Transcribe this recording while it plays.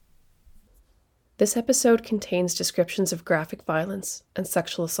This episode contains descriptions of graphic violence and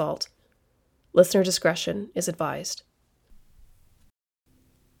sexual assault. Listener discretion is advised.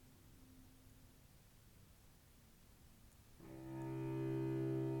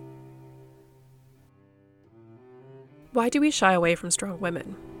 Why do we shy away from strong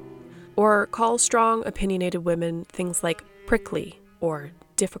women? Or call strong, opinionated women things like prickly or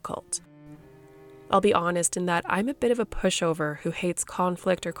difficult? I'll be honest in that I'm a bit of a pushover who hates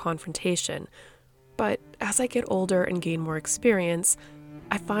conflict or confrontation, but as I get older and gain more experience,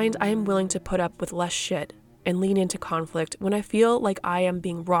 I find I am willing to put up with less shit and lean into conflict when I feel like I am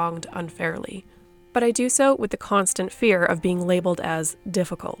being wronged unfairly. But I do so with the constant fear of being labeled as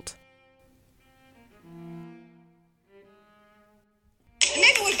difficult.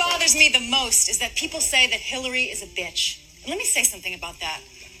 Maybe what bothers me the most is that people say that Hillary is a bitch. And let me say something about that.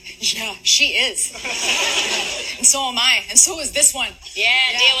 Yeah, she is. And so am I. And so is this one.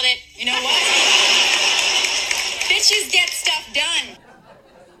 Yeah, deal with it. You know what? Bitches get stuff done.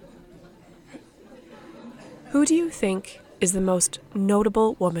 Who do you think is the most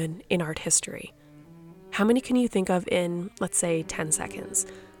notable woman in art history? How many can you think of in, let's say, 10 seconds?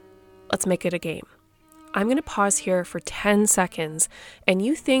 Let's make it a game. I'm going to pause here for 10 seconds, and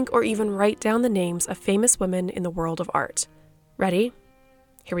you think or even write down the names of famous women in the world of art. Ready?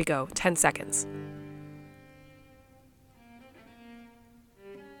 Here we go, 10 seconds.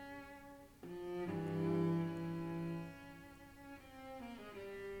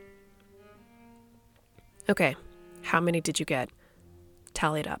 Okay, how many did you get?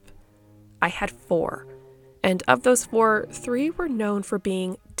 Tally it up. I had 4. And of those 4, 3 were known for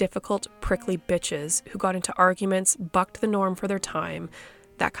being difficult, prickly bitches who got into arguments, bucked the norm for their time,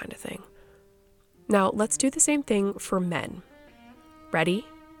 that kind of thing. Now, let's do the same thing for men. Ready?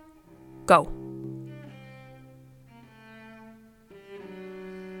 Go.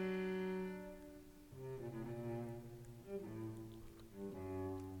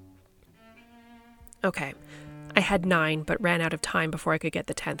 Okay, I had 9 but ran out of time before I could get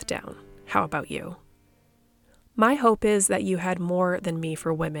the 10th down. How about you? My hope is that you had more than me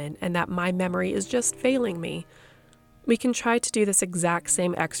for women and that my memory is just failing me. We can try to do this exact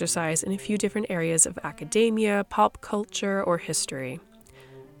same exercise in a few different areas of academia, pop culture, or history.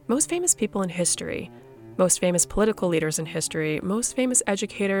 Most famous people in history, most famous political leaders in history, most famous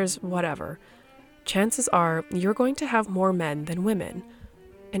educators, whatever. Chances are you're going to have more men than women.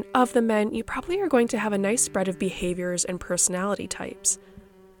 And of the men, you probably are going to have a nice spread of behaviors and personality types.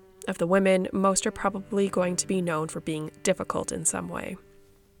 Of the women, most are probably going to be known for being difficult in some way.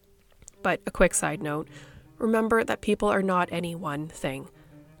 But a quick side note, remember that people are not any one thing.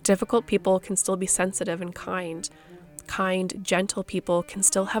 Difficult people can still be sensitive and kind. Kind, gentle people can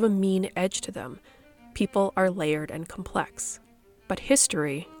still have a mean edge to them. People are layered and complex. But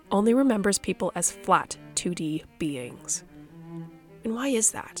history only remembers people as flat, 2D beings. And why is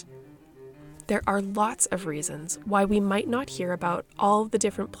that? There are lots of reasons why we might not hear about all the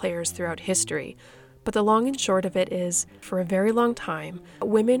different players throughout history, but the long and short of it is, for a very long time,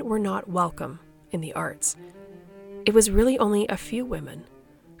 women were not welcome in the arts. It was really only a few women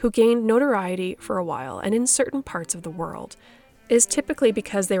who gained notoriety for a while, and in certain parts of the world. It is typically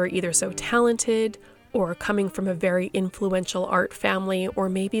because they were either so talented, or coming from a very influential art family, or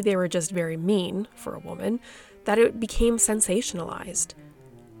maybe they were just very mean for a woman, that it became sensationalized.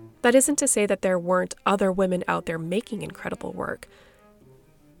 That isn't to say that there weren't other women out there making incredible work.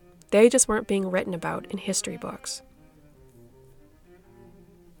 They just weren't being written about in history books.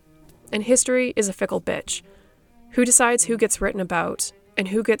 And history is a fickle bitch. Who decides who gets written about and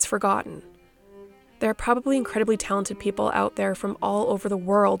who gets forgotten? There are probably incredibly talented people out there from all over the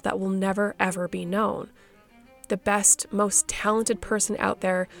world that will never ever be known. The best, most talented person out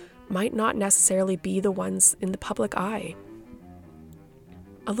there might not necessarily be the ones in the public eye.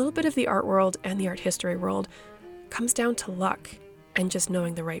 A little bit of the art world and the art history world comes down to luck and just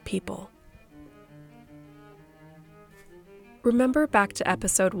knowing the right people. Remember back to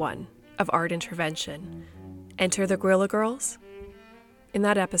episode 1 of Art Intervention, Enter the Guerrilla Girls? In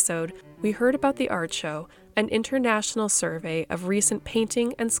that episode, we heard about the art show, an international survey of recent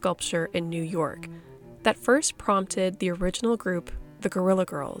painting and sculpture in New York, that first prompted the original group, the Guerrilla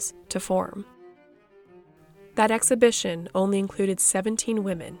Girls, to form. That exhibition only included 17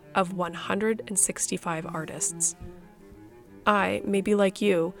 women of 165 artists. I, maybe like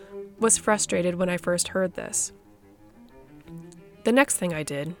you, was frustrated when I first heard this. The next thing I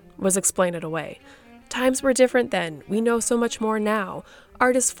did was explain it away. Times were different then. We know so much more now.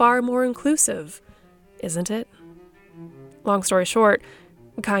 Art is far more inclusive, isn't it? Long story short,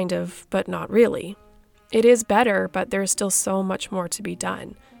 kind of, but not really. It is better, but there's still so much more to be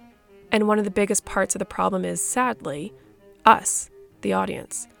done. And one of the biggest parts of the problem is, sadly, us, the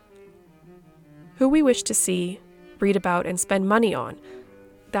audience. Who we wish to see, read about, and spend money on.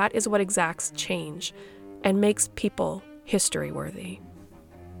 That is what exacts change and makes people history-worthy.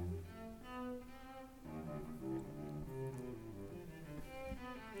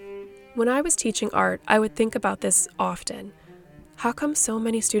 When I was teaching art, I would think about this often. How come so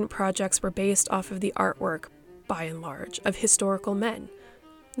many student projects were based off of the artwork, by and large, of historical men?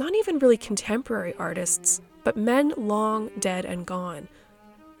 Not even really contemporary artists, but men long dead and gone.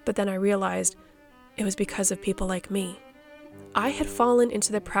 But then I realized it was because of people like me. I had fallen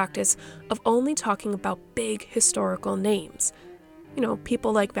into the practice of only talking about big historical names.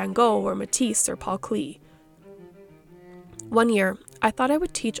 People like Van Gogh or Matisse or Paul Klee. One year, I thought I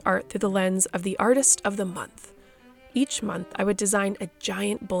would teach art through the lens of the artist of the month. Each month, I would design a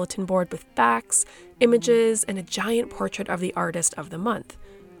giant bulletin board with facts, images, and a giant portrait of the artist of the month.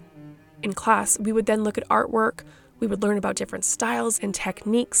 In class, we would then look at artwork, we would learn about different styles and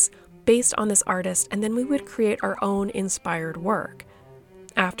techniques based on this artist, and then we would create our own inspired work.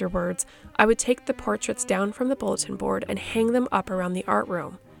 Afterwards, I would take the portraits down from the bulletin board and hang them up around the art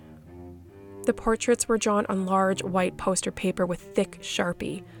room. The portraits were drawn on large white poster paper with thick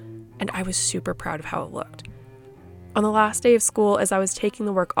Sharpie, and I was super proud of how it looked. On the last day of school, as I was taking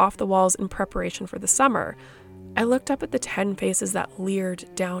the work off the walls in preparation for the summer, I looked up at the 10 faces that leered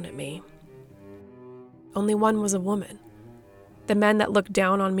down at me. Only one was a woman. The men that looked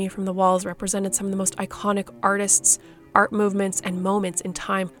down on me from the walls represented some of the most iconic artists, art movements, and moments in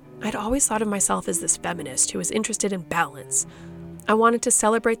time. I'd always thought of myself as this feminist who was interested in balance. I wanted to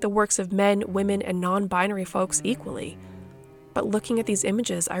celebrate the works of men, women, and non-binary folks equally. But looking at these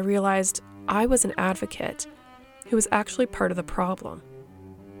images, I realized I was an advocate who was actually part of the problem.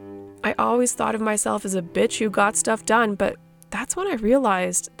 I always thought of myself as a bitch who got stuff done, but that's when I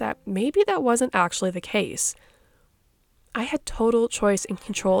realized that maybe that wasn't actually the case. I had total choice and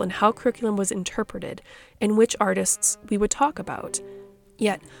control in how curriculum was interpreted and which artists we would talk about.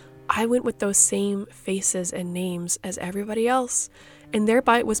 Yet, I went with those same faces and names as everybody else, and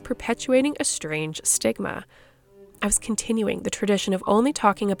thereby it was perpetuating a strange stigma. I was continuing the tradition of only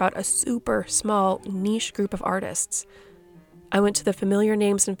talking about a super small niche group of artists. I went to the familiar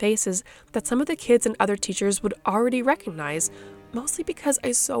names and faces that some of the kids and other teachers would already recognize, mostly because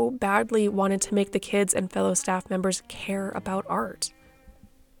I so badly wanted to make the kids and fellow staff members care about art.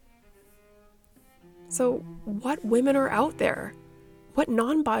 So, what women are out there? What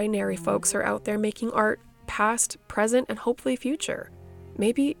non-binary folks are out there making art past, present, and hopefully future?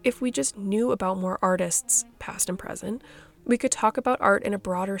 Maybe if we just knew about more artists, past and present, we could talk about art in a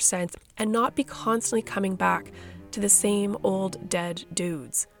broader sense and not be constantly coming back to the same old dead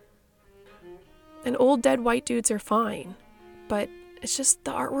dudes. And old dead white dudes are fine, but it's just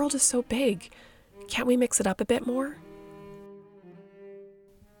the art world is so big. Can't we mix it up a bit more?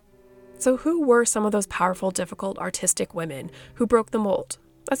 So who were some of those powerful, difficult, artistic women who broke the mold?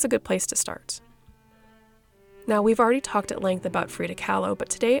 That's a good place to start. Now, we've already talked at length about Frida Kahlo, but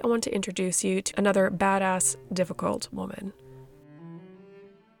today I want to introduce you to another badass, difficult woman.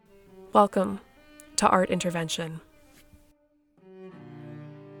 Welcome to Art Intervention.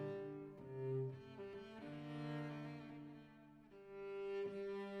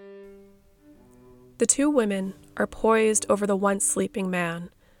 The two women are poised over the once sleeping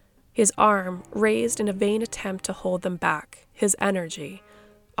man, his arm raised in a vain attempt to hold them back, his energy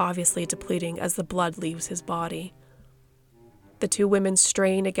obviously depleting as the blood leaves his body. The two women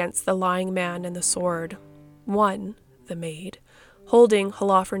strain against the lying man and the sword, one, the maid, holding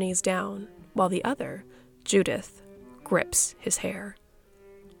Holofernes down, while the other, Judith, grips his hair.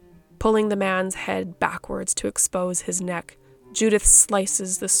 Pulling the man's head backwards to expose his neck, Judith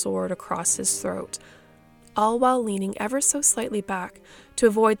slices the sword across his throat, all while leaning ever so slightly back to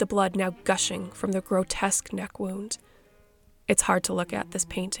avoid the blood now gushing from the grotesque neck wound. It's hard to look at this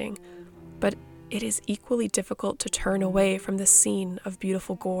painting, but it is equally difficult to turn away from this scene of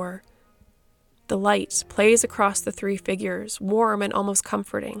beautiful gore. The light plays across the three figures, warm and almost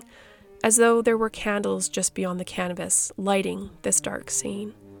comforting, as though there were candles just beyond the canvas, lighting this dark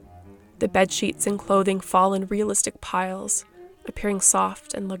scene. The bedsheets and clothing fall in realistic piles, appearing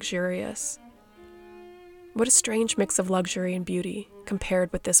soft and luxurious. What a strange mix of luxury and beauty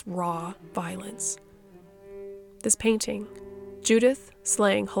compared with this raw violence. This painting, Judith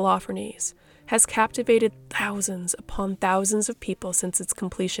slaying Holofernes, has captivated thousands upon thousands of people since its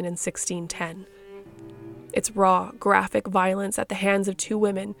completion in 1610. Its raw, graphic violence at the hands of two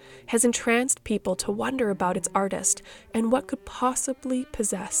women has entranced people to wonder about its artist and what could possibly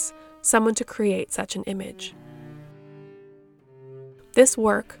possess someone to create such an image. This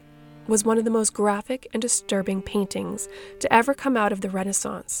work was one of the most graphic and disturbing paintings to ever come out of the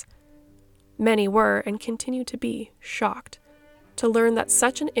Renaissance. Many were, and continue to be, shocked to learn that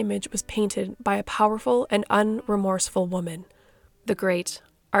such an image was painted by a powerful and unremorseful woman, the great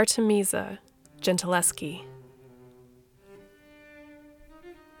Artemisia Gentileschi.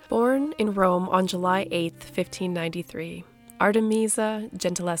 Born in Rome on July 8, 1593, Artemisia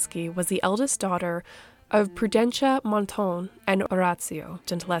Gentileschi was the eldest daughter of Prudentia Montone and Orazio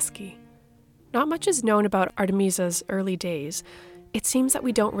Gentileschi. Not much is known about Artemisia's early days. It seems that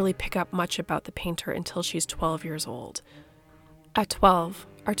we don't really pick up much about the painter until she's 12 years old. At 12,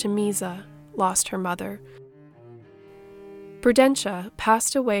 Artemisia lost her mother. Prudentia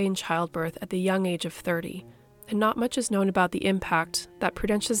passed away in childbirth at the young age of 30, and not much is known about the impact that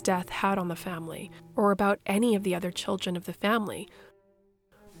Prudentia's death had on the family, or about any of the other children of the family.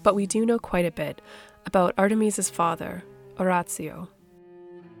 But we do know quite a bit about Artemisia's father, Orazio.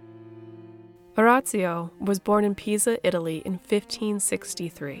 Orazio was born in Pisa, Italy in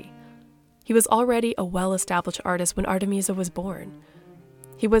 1563. He was already a well-established artist when Artemisia was born.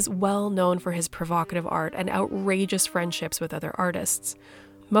 He was well known for his provocative art and outrageous friendships with other artists,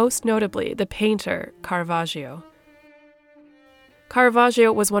 most notably the painter Caravaggio.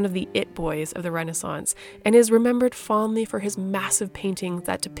 Caravaggio was one of the it boys of the Renaissance and is remembered fondly for his massive paintings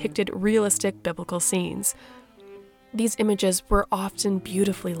that depicted realistic biblical scenes. These images were often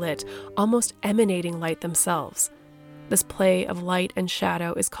beautifully lit, almost emanating light themselves. This play of light and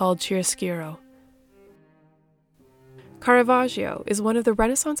shadow is called chiaroscuro. Caravaggio is one of the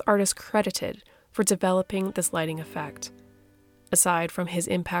Renaissance artists credited for developing this lighting effect. Aside from his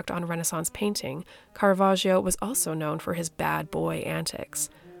impact on Renaissance painting, Caravaggio was also known for his bad boy antics.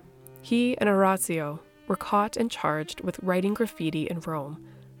 He and Orazio were caught and charged with writing graffiti in Rome.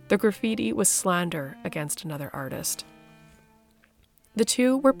 The graffiti was slander against another artist. The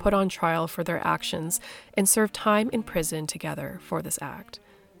two were put on trial for their actions and served time in prison together for this act.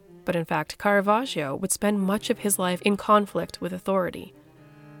 But in fact, Caravaggio would spend much of his life in conflict with authority.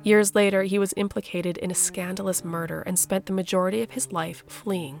 Years later, he was implicated in a scandalous murder and spent the majority of his life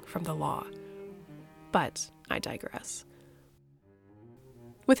fleeing from the law. But I digress.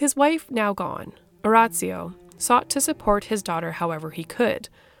 With his wife now gone, Orazio sought to support his daughter however he could.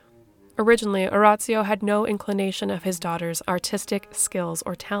 Originally, Orazio had no inclination of his daughter's artistic skills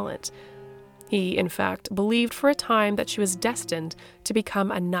or talent. He, in fact, believed for a time that she was destined to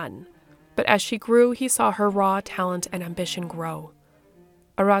become a nun, but as she grew, he saw her raw talent and ambition grow.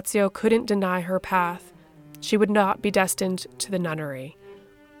 Orazio couldn't deny her path. She would not be destined to the nunnery.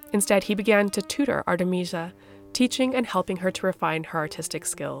 Instead, he began to tutor Artemisia, teaching and helping her to refine her artistic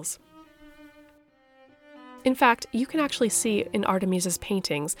skills. In fact, you can actually see in Artemisia's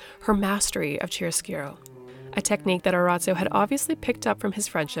paintings her mastery of chiaroscuro, a technique that Orazio had obviously picked up from his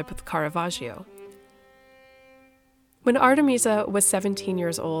friendship with Caravaggio. When Artemisia was 17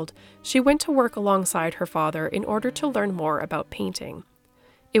 years old, she went to work alongside her father in order to learn more about painting.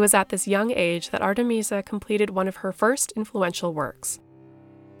 It was at this young age that Artemisia completed one of her first influential works,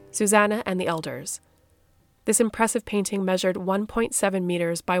 Susanna and the Elders. This impressive painting measured 1.7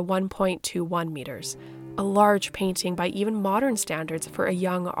 meters by 1.21 meters, a large painting by even modern standards for a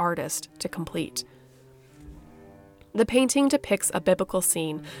young artist to complete. The painting depicts a biblical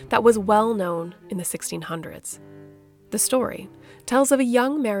scene that was well known in the 1600s. The story tells of a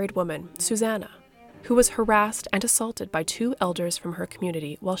young married woman, Susanna, who was harassed and assaulted by two elders from her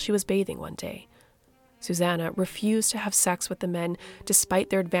community while she was bathing one day. Susanna refused to have sex with the men despite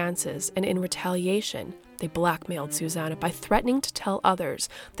their advances, and in retaliation, they blackmailed Susanna by threatening to tell others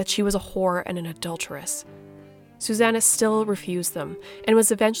that she was a whore and an adulteress. Susanna still refused them and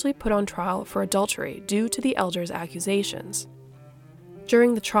was eventually put on trial for adultery due to the elders' accusations.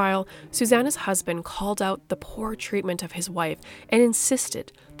 During the trial, Susanna's husband called out the poor treatment of his wife and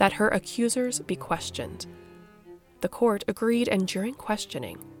insisted that her accusers be questioned. The court agreed, and during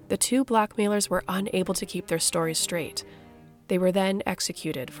questioning, the two blackmailers were unable to keep their stories straight. They were then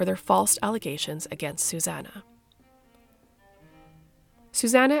executed for their false allegations against Susanna.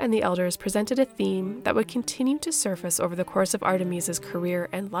 Susanna and the Elders presented a theme that would continue to surface over the course of Artemisia's career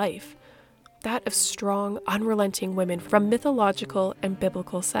and life, that of strong, unrelenting women from mythological and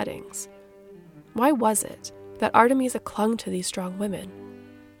biblical settings. Why was it that Artemisia clung to these strong women?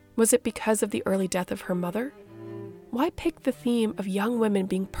 Was it because of the early death of her mother? Why pick the theme of young women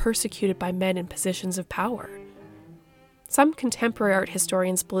being persecuted by men in positions of power? Some contemporary art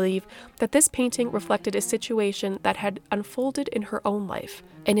historians believe that this painting reflected a situation that had unfolded in her own life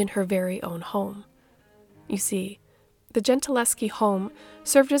and in her very own home. You see, the Gentileschi home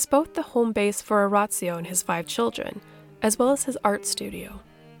served as both the home base for Orazio and his 5 children, as well as his art studio.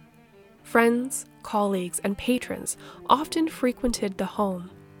 Friends, colleagues, and patrons often frequented the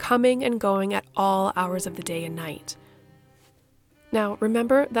home, coming and going at all hours of the day and night. Now,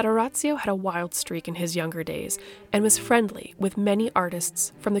 remember that Orazio had a wild streak in his younger days and was friendly with many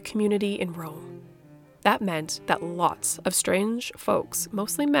artists from the community in Rome. That meant that lots of strange folks,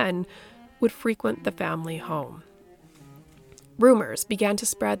 mostly men, would frequent the family home. Rumors began to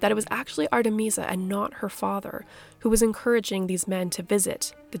spread that it was actually Artemisa and not her father who was encouraging these men to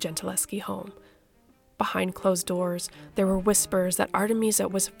visit the Gentileschi home. Behind closed doors, there were whispers that Artemisa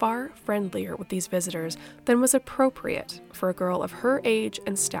was far friendlier with these visitors than was appropriate for a girl of her age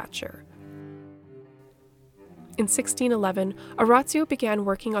and stature. In 1611, Orazio began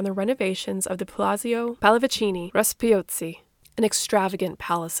working on the renovations of the Palazzo Pallavicini Raspiozzi, an extravagant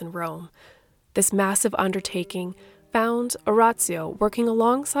palace in Rome. This massive undertaking found Orazio working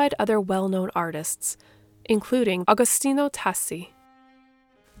alongside other well-known artists, including Agostino Tassi.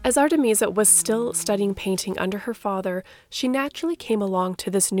 As Artemisa was still studying painting under her father, she naturally came along to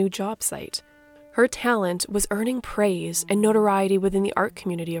this new job site. Her talent was earning praise and notoriety within the art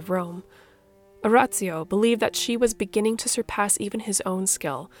community of Rome. Orazio believed that she was beginning to surpass even his own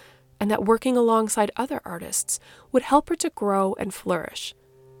skill, and that working alongside other artists would help her to grow and flourish.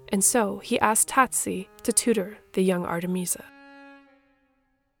 And so he asked Tassi to tutor the young Artemisa.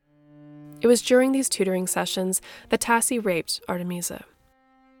 It was during these tutoring sessions that Tassi raped Artemisa.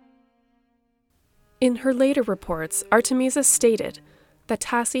 In her later reports, Artemisa stated that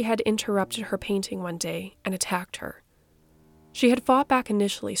Tassi had interrupted her painting one day and attacked her. She had fought back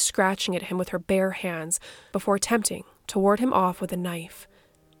initially, scratching at him with her bare hands before attempting to ward him off with a knife,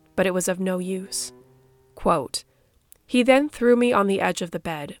 but it was of no use. Quote, "He then threw me on the edge of the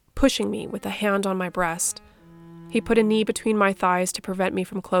bed, pushing me with a hand on my breast. He put a knee between my thighs to prevent me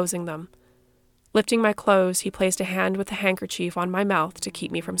from closing them. Lifting my clothes, he placed a hand with a handkerchief on my mouth to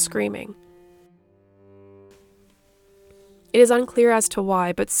keep me from screaming." It is unclear as to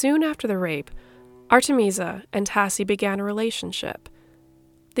why, but soon after the rape, Artemisa and Tassi began a relationship.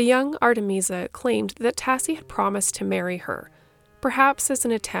 The young Artemisa claimed that Tassi had promised to marry her, perhaps as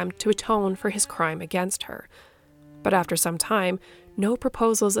an attempt to atone for his crime against her. But after some time, no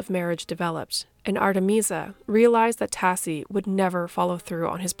proposals of marriage developed, and Artemisa realized that Tassi would never follow through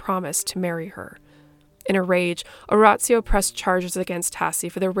on his promise to marry her. In a rage, Orazio pressed charges against Tassi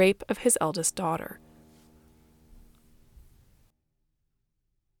for the rape of his eldest daughter.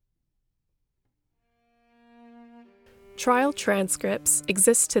 Trial transcripts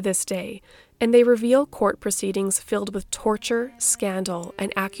exist to this day, and they reveal court proceedings filled with torture, scandal,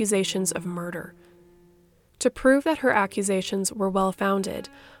 and accusations of murder. To prove that her accusations were well-founded,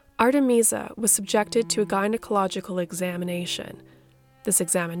 Artemisa was subjected to a gynecological examination. This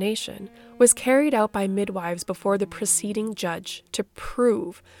examination was carried out by midwives before the preceding judge to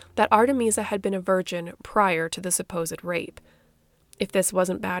prove that Artemisa had been a virgin prior to the supposed rape. If this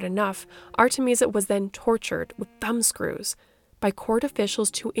wasn't bad enough, Artemisa was then tortured with thumbscrews by court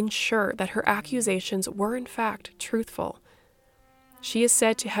officials to ensure that her accusations were in fact truthful. She is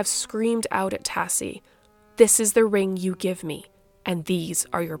said to have screamed out at Tassi, "This is the ring you give me, and these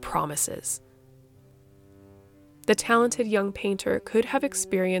are your promises." The talented young painter could have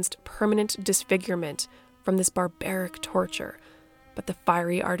experienced permanent disfigurement from this barbaric torture, but the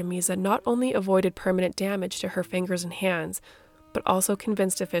fiery Artemisa not only avoided permanent damage to her fingers and hands, but also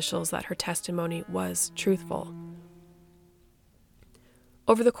convinced officials that her testimony was truthful.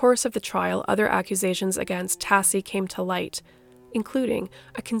 Over the course of the trial, other accusations against Tassi came to light, including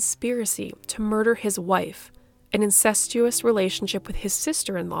a conspiracy to murder his wife, an incestuous relationship with his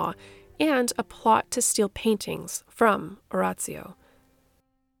sister-in-law, and a plot to steal paintings from Orazio.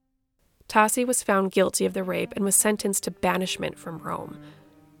 Tassi was found guilty of the rape and was sentenced to banishment from Rome.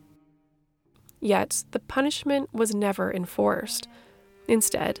 Yet, the punishment was never enforced.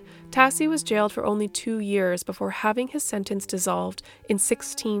 Instead, Tassi was jailed for only 2 years before having his sentence dissolved in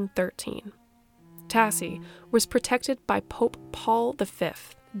 1613. Tassi was protected by Pope Paul V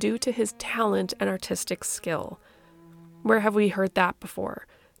due to his talent and artistic skill. Where have we heard that before?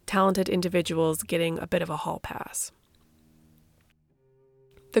 Talented individuals getting a bit of a hall pass.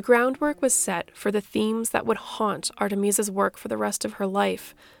 The groundwork was set for the themes that would haunt Artemisa's work for the rest of her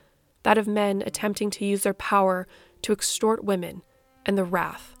life, that of men attempting to use their power to extort women and the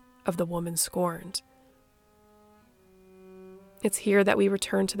wrath of the woman scorned. It's here that we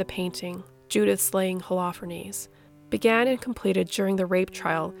return to the painting, Judith slaying Holofernes. Began and completed during the rape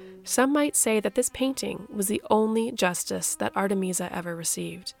trial, some might say that this painting was the only justice that Artemisa ever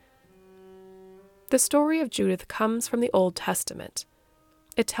received. The story of Judith comes from the Old Testament.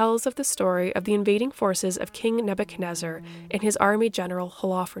 It tells of the story of the invading forces of King Nebuchadnezzar and his army general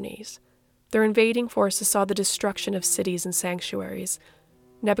Holofernes. Their invading forces saw the destruction of cities and sanctuaries.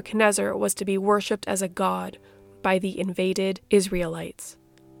 Nebuchadnezzar was to be worshipped as a god by the invaded Israelites.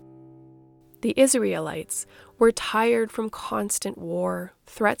 The Israelites were tired from constant war,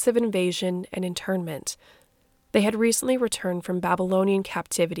 threats of invasion, and internment. They had recently returned from Babylonian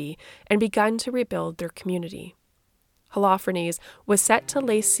captivity and begun to rebuild their community. Holofernes was set to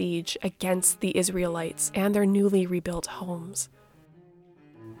lay siege against the Israelites and their newly rebuilt homes.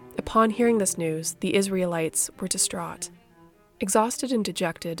 Upon hearing this news, the Israelites were distraught. Exhausted and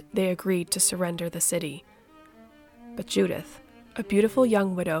dejected, they agreed to surrender the city. But Judith, a beautiful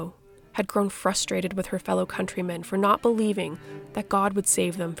young widow, had grown frustrated with her fellow countrymen for not believing that God would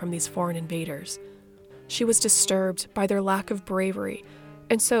save them from these foreign invaders. She was disturbed by their lack of bravery,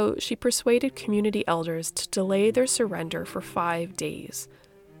 and so she persuaded community elders to delay their surrender for 5 days.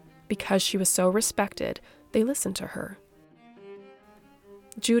 Because she was so respected, they listened to her.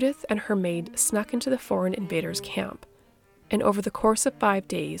 Judith and her maid snuck into the foreign invaders' camp, and over the course of 5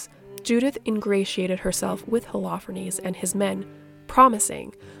 days, Judith ingratiated herself with Holofernes and his men,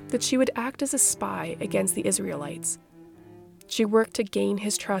 promising that she would act as a spy against the Israelites. She worked to gain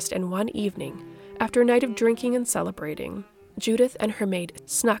his trust, and one evening, after a night of drinking and celebrating, Judith and her maid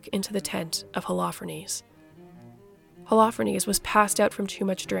snuck into the tent of Holofernes. Holofernes was passed out from too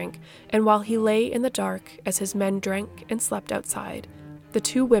much drink, and while he lay in the dark as his men drank and slept outside, the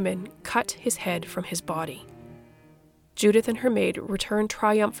 2 women cut his head from his body. Judith and her maid returned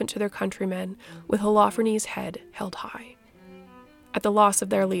triumphant to their countrymen, with Holofernes' head held high. At the loss of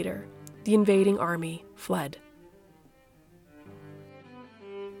their leader, the invading army fled.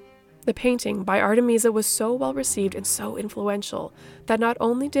 The painting by Artemisa was so well received and so influential that not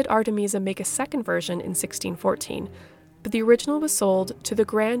only did Artemisa make a second version in 1614, but the original was sold to the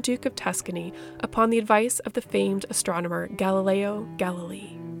Grand Duke of Tuscany upon the advice of the famed astronomer Galileo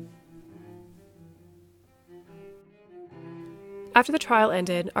Galilei. After the trial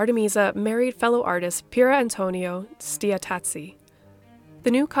ended, Artemisa married fellow artist Pier Antonio Stiatazzi.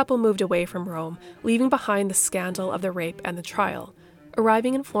 The new couple moved away from Rome, leaving behind the scandal of the rape and the trial,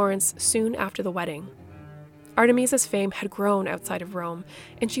 arriving in Florence soon after the wedding. Artemisa's fame had grown outside of Rome,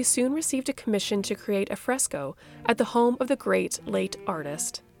 and she soon received a commission to create a fresco at the home of the great late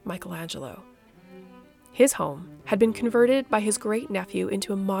artist, Michelangelo. His home had been converted by his great-nephew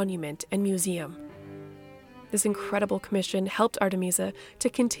into a monument and museum. This incredible commission helped Artemisa to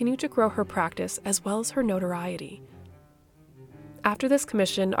continue to grow her practice as well as her notoriety. After this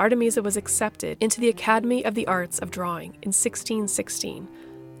commission, Artemisa was accepted into the Academy of the Arts of Drawing in 1616,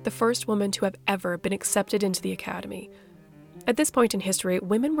 the first woman to have ever been accepted into the academy. At this point in history,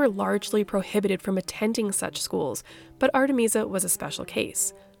 women were largely prohibited from attending such schools, but Artemisa was a special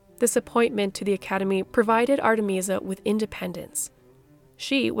case. This appointment to the academy provided Artemisa with independence.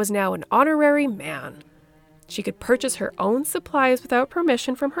 She was now an honorary man. She could purchase her own supplies without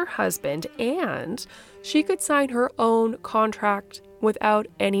permission from her husband, and she could sign her own contract without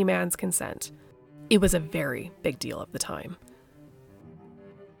any man's consent. It was a very big deal at the time.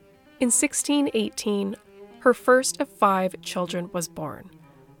 In 1618, her first of 5 children was born,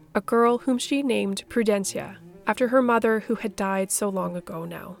 a girl whom she named Prudentia, after her mother who had died so long ago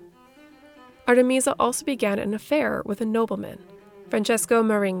now. Artemisa also began an affair with a nobleman, Francesco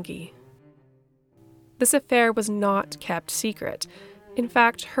Maringhi. This affair was not kept secret. In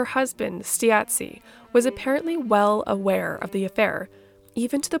fact, her husband, Stiazzi, was apparently well aware of the affair,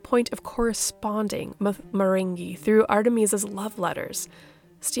 even to the point of corresponding with Maringhi through Artemisa's love letters.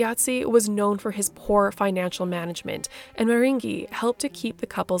 Stiazzi was known for his poor financial management, and Maringhi helped to keep the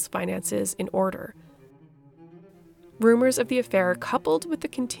couple's finances in order. Rumors of the affair, coupled with the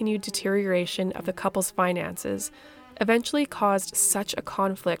continued deterioration of the couple's finances, eventually caused such a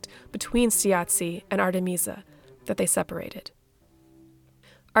conflict between Stiazzi and Artemisa that they separated.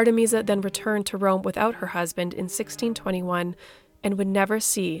 Artemisa then returned to Rome without her husband in 1621 and would never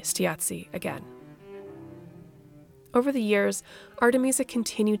see Stiazzi again. Over the years, Artemisa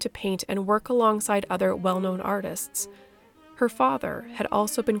continued to paint and work alongside other well-known artists. Her father had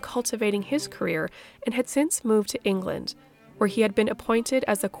also been cultivating his career and had since moved to England, where he had been appointed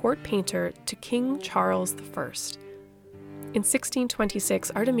as a court painter to King Charles I. In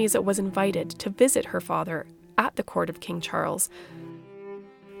 1626, Artemisa was invited to visit her father at the court of King Charles.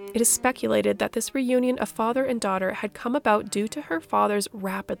 It is speculated that this reunion of father and daughter had come about due to her father's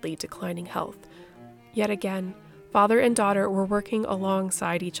rapidly declining health. Yet again, father and daughter were working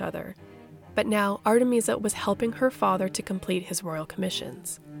alongside each other. But now Artemisa was helping her father to complete his royal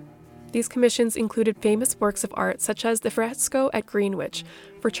commissions. These commissions included famous works of art such as the fresco at Greenwich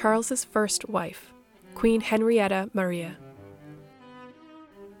for Charles's first wife, Queen Henrietta Maria.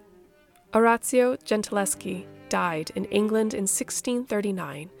 Orazio Gentileschi died in England in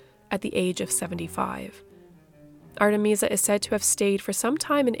 1639 at the age of 75. Artemisia is said to have stayed for some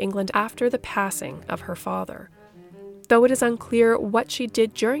time in England after the passing of her father. Though it is unclear what she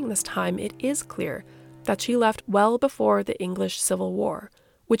did during this time, it is clear that she left well before the English Civil War,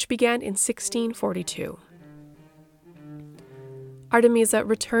 which began in 1642. Artemisia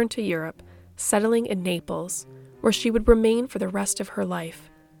returned to Europe, settling in Naples, where she would remain for the rest of her life.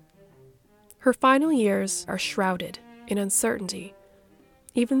 Her final years are shrouded in uncertainty.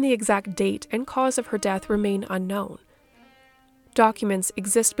 Even the exact date and cause of her death remain unknown. Documents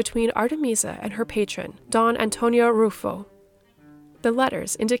exist between Artemisia and her patron, Don Antonio Ruffo. The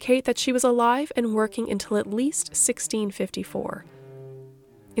letters indicate that she was alive and working until at least 1654.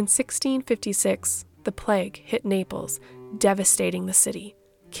 In 1656, the plague hit Naples, devastating the city,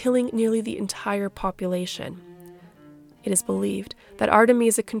 killing nearly the entire population. It is believed that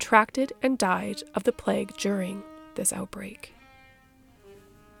Artemisia contracted and died of the plague during this outbreak.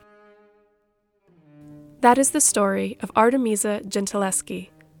 That is the story of Artemisia Gentileschi,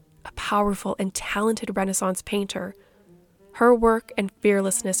 a powerful and talented Renaissance painter. Her work and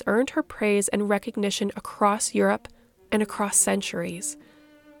fearlessness earned her praise and recognition across Europe and across centuries.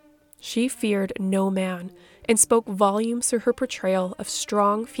 She feared no man and spoke volumes through her portrayal of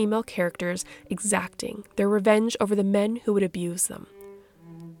strong female characters exacting their revenge over the men who would abuse them.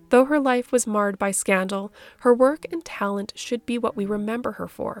 Though her life was marred by scandal, her work and talent should be what we remember her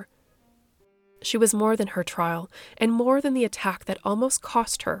for. She was more than her trial, and more than the attack that almost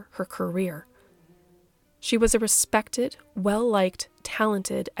cost her her career. She was a respected, well-liked,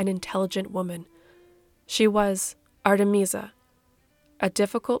 talented, and intelligent woman. She was Artemisia, a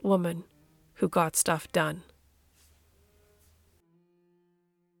difficult woman who got stuff done.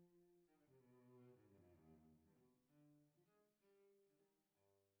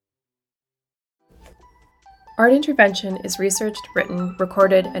 Art Intervention is researched, written,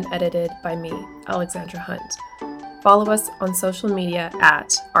 recorded, and edited by me, Alexandra Hunt. Follow us on social media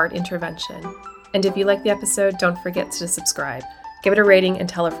at Art Intervention. And if you like the episode, don't forget to subscribe. Give it a rating and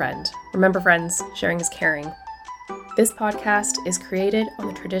tell a friend. Remember, friends, sharing is caring. This podcast is created on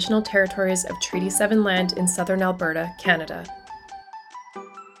the traditional territories of Treaty 7 land in southern Alberta, Canada.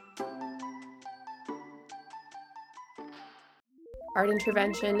 Art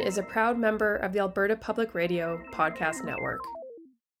Intervention is a proud member of the Alberta Public Radio Podcast Network.